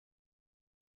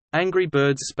Angry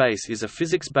Birds Space is a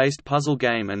physics-based puzzle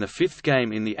game and the fifth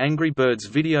game in the Angry Birds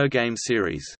video game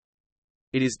series.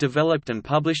 It is developed and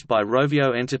published by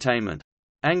Rovio Entertainment.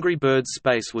 Angry Birds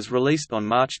Space was released on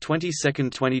March 22,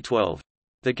 2012.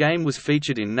 The game was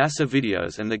featured in NASA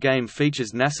videos, and the game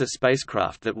features NASA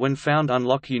spacecraft that when found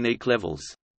unlock unique levels.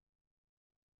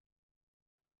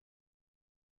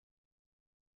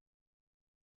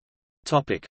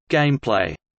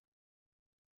 Gameplay.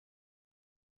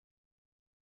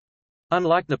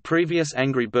 Unlike the previous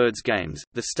Angry Birds games,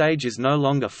 the stage is no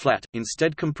longer flat,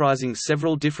 instead comprising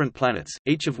several different planets,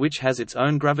 each of which has its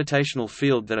own gravitational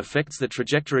field that affects the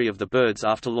trajectory of the birds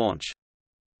after launch.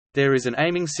 There is an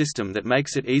aiming system that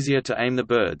makes it easier to aim the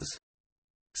birds.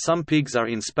 Some pigs are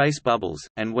in space bubbles,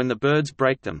 and when the birds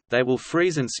break them, they will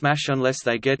freeze and smash unless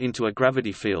they get into a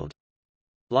gravity field.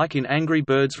 Like in Angry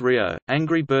Birds Rio,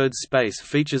 Angry Birds Space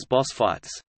features boss fights.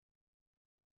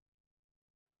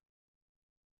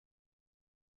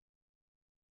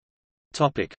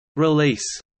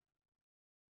 Release.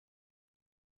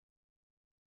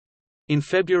 In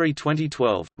February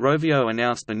 2012, Rovio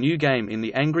announced a new game in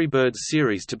the Angry Birds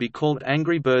series to be called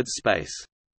Angry Birds Space.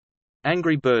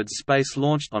 Angry Birds Space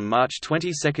launched on March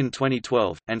 22,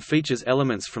 2012, and features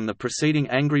elements from the preceding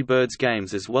Angry Birds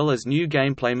games as well as new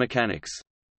gameplay mechanics.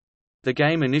 The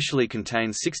game initially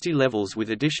contained 60 levels,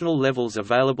 with additional levels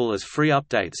available as free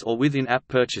updates or with in-app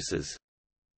purchases.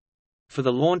 For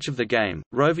the launch of the game,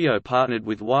 Rovio partnered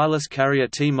with wireless carrier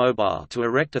T-Mobile to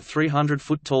erect a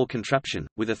 300-foot-tall contraption,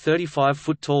 with a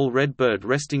 35-foot-tall red bird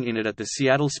resting in it at the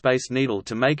Seattle Space Needle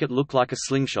to make it look like a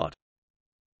slingshot.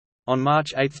 On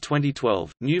March 8,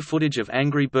 2012, new footage of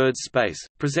Angry Birds Space,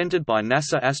 presented by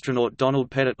NASA astronaut Donald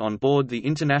Pettit on board the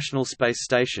International Space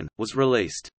Station, was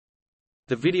released.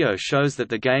 The video shows that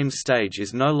the game's stage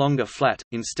is no longer flat,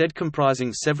 instead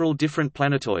comprising several different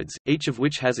planetoids, each of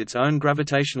which has its own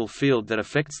gravitational field that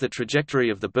affects the trajectory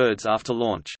of the birds after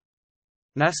launch.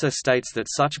 NASA states that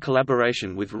such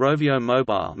collaboration with Rovio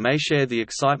Mobile may share the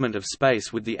excitement of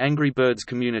space with the Angry Birds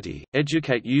community,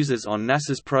 educate users on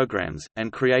NASA's programs,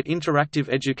 and create interactive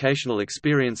educational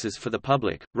experiences for the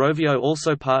public. Rovio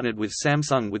also partnered with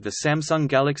Samsung with the Samsung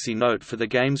Galaxy Note for the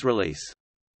game's release.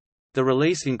 The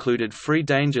release included free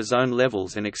Danger Zone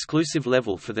levels and exclusive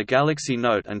level for the Galaxy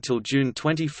Note until June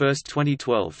 21,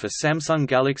 2012 for Samsung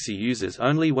Galaxy users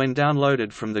only when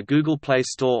downloaded from the Google Play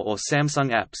Store or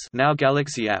Samsung Apps, now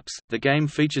Galaxy Apps. The game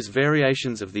features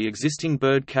variations of the existing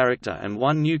bird character and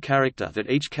one new character that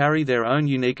each carry their own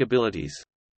unique abilities.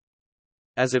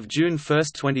 As of June 1,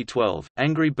 2012,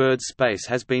 Angry Birds Space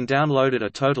has been downloaded a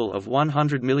total of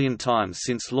 100 million times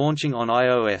since launching on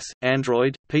iOS,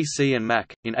 Android, PC and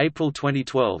Mac. In April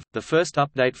 2012, the first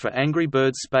update for Angry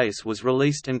Birds Space was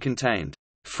released and contained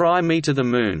 "Fry Me to the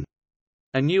Moon,"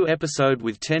 a new episode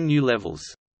with 10 new levels.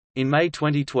 In May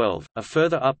 2012, a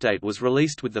further update was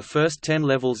released with the first 10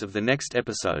 levels of the next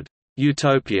episode,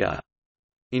 Utopia.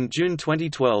 In June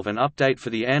 2012, an update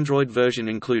for the Android version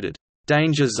included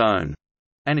Danger Zone,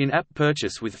 an in-app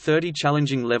purchase with 30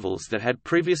 challenging levels that had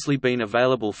previously been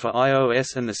available for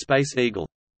iOS and the Space Eagle.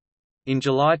 In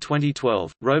July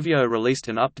 2012, Rovio released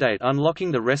an update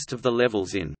unlocking the rest of the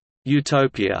levels in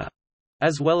Utopia,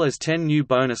 as well as 10 new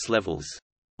bonus levels.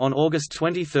 On August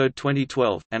 23,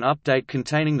 2012, an update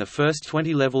containing the first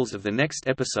 20 levels of the next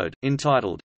episode,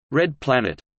 entitled Red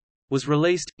Planet, was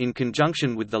released, in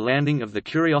conjunction with the landing of the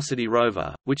Curiosity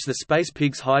rover, which the Space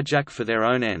Pigs hijack for their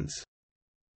own ends.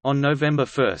 On November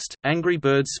 1, Angry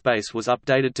Birds Space was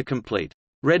updated to complete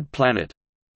Red Planet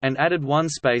and added one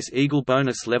Space Eagle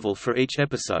bonus level for each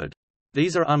episode.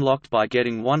 These are unlocked by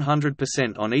getting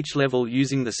 100% on each level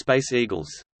using the Space Eagles.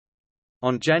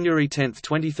 On January 10,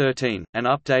 2013, an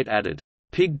update added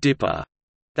Pig Dipper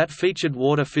that featured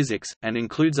water physics, and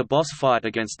includes a boss fight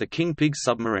against the King Pig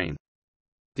submarine.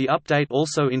 The update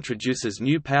also introduces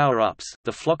new power-ups,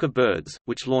 the Flock of Birds,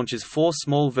 which launches 4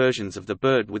 small versions of the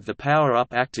bird with the power-up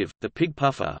active, the Pig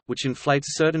Puffer, which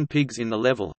inflates certain pigs in the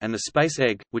level, and the Space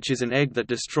Egg, which is an egg that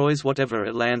destroys whatever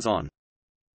it lands on.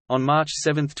 On March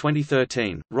 7,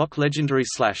 2013, rock legendary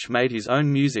Slash made his own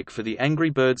music for the Angry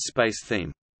Birds Space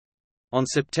theme. On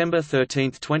September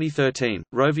 13, 2013,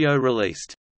 Rovio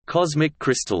released Cosmic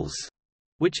Crystals,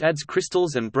 which adds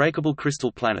crystals and breakable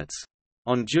crystal planets.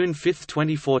 On June 5,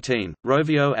 2014,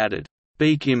 Rovio added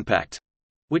Beak Impact,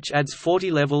 which adds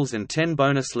 40 levels and 10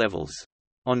 bonus levels.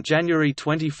 On January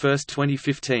 21,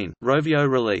 2015, Rovio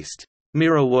released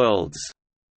Mirror Worlds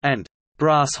and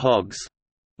Brass Hogs,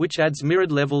 which adds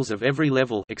mirrored levels of every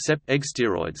level except Egg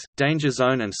Steroids, Danger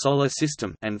Zone and Solar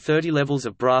System, and 30 levels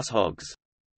of Brass Hogs.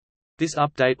 This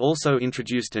update also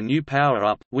introduced a new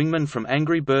power-up, Wingman from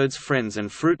Angry Birds Friends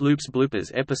and Fruit Loops Bloopers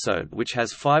episode, which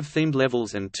has 5 themed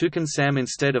levels and Toucan Sam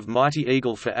instead of Mighty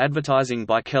Eagle for advertising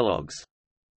by Kellogg's.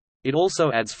 It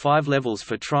also adds 5 levels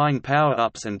for trying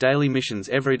power-ups and daily missions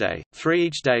every day, 3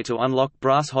 each day to unlock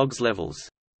Brass Hogs levels.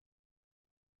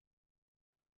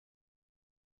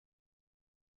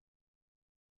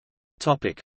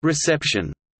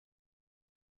 Reception.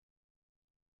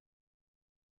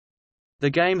 The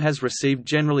game has received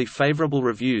generally favorable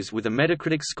reviews with a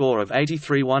Metacritic score of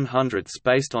 83/100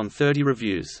 based on 30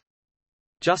 reviews.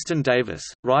 Justin Davis,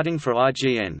 writing for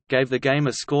IGN, gave the game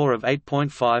a score of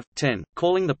 8.5/10,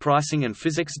 calling the pricing and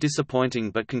physics disappointing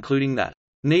but concluding that,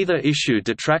 "Neither issue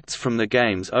detracts from the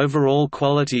game's overall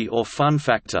quality or fun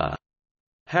factor."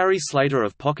 Harry Slater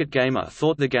of Pocket Gamer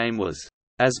thought the game was,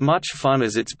 "as much fun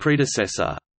as its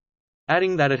predecessor,"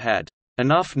 adding that it had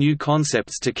enough new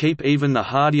concepts to keep even the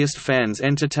hardiest fans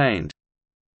entertained.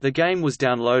 The game was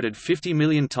downloaded 50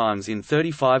 million times in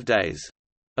 35 days.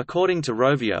 According to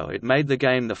Rovio, it made the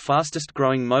game the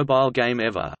fastest-growing mobile game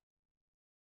ever.